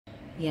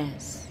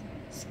Yes,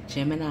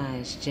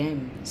 Gemini's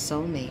gem,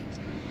 soulmate.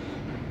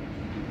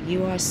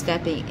 You are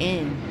stepping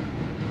in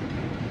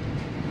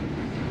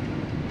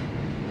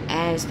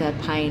as that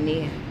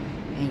pioneer,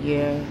 and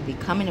you're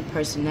becoming a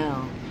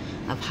personnel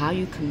of how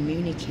you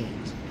communicate,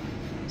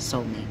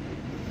 soulmate.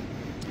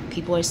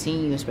 People are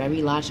seeing you as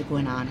very logical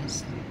and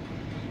honest,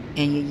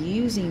 and you're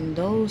using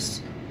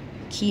those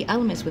key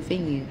elements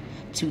within you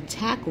to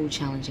tackle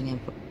challenging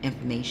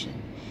information,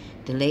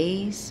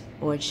 delays,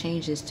 or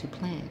changes to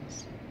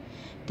plans.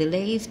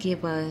 Delays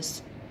give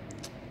us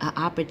an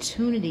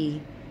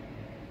opportunity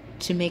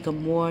to make a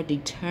more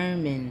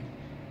determined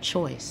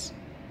choice.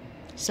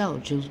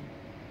 So,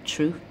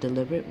 truth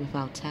delivered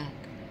without tact.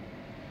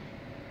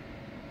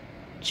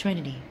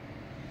 Trinity,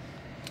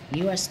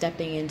 you are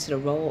stepping into the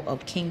role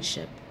of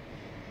kingship.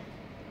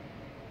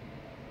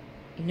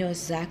 You know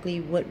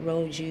exactly what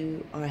road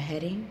you are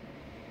heading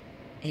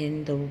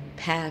and the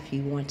path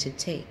you want to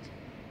take.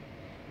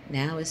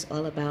 Now it's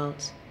all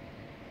about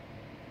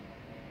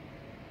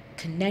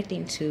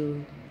connecting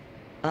to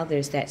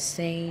others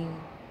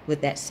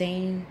with that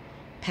same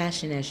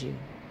passion as you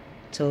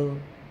to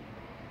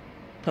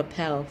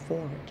propel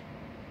forward.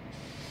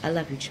 I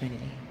love you,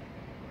 Trinity.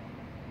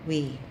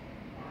 We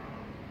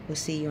will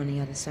see you on the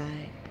other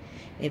side.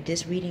 If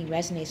this reading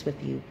resonates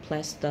with you,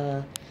 press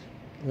the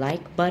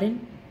like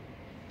button,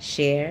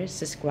 share,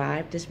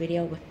 subscribe this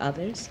video with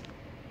others.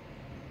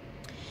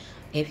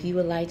 If you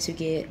would like to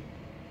get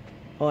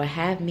or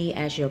have me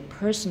as your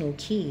personal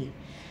key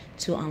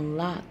to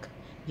unlock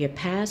your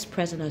past,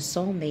 present, or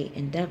soulmate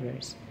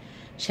endeavors,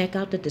 check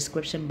out the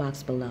description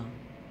box below.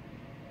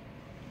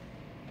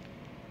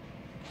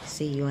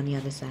 See you on the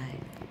other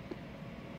side.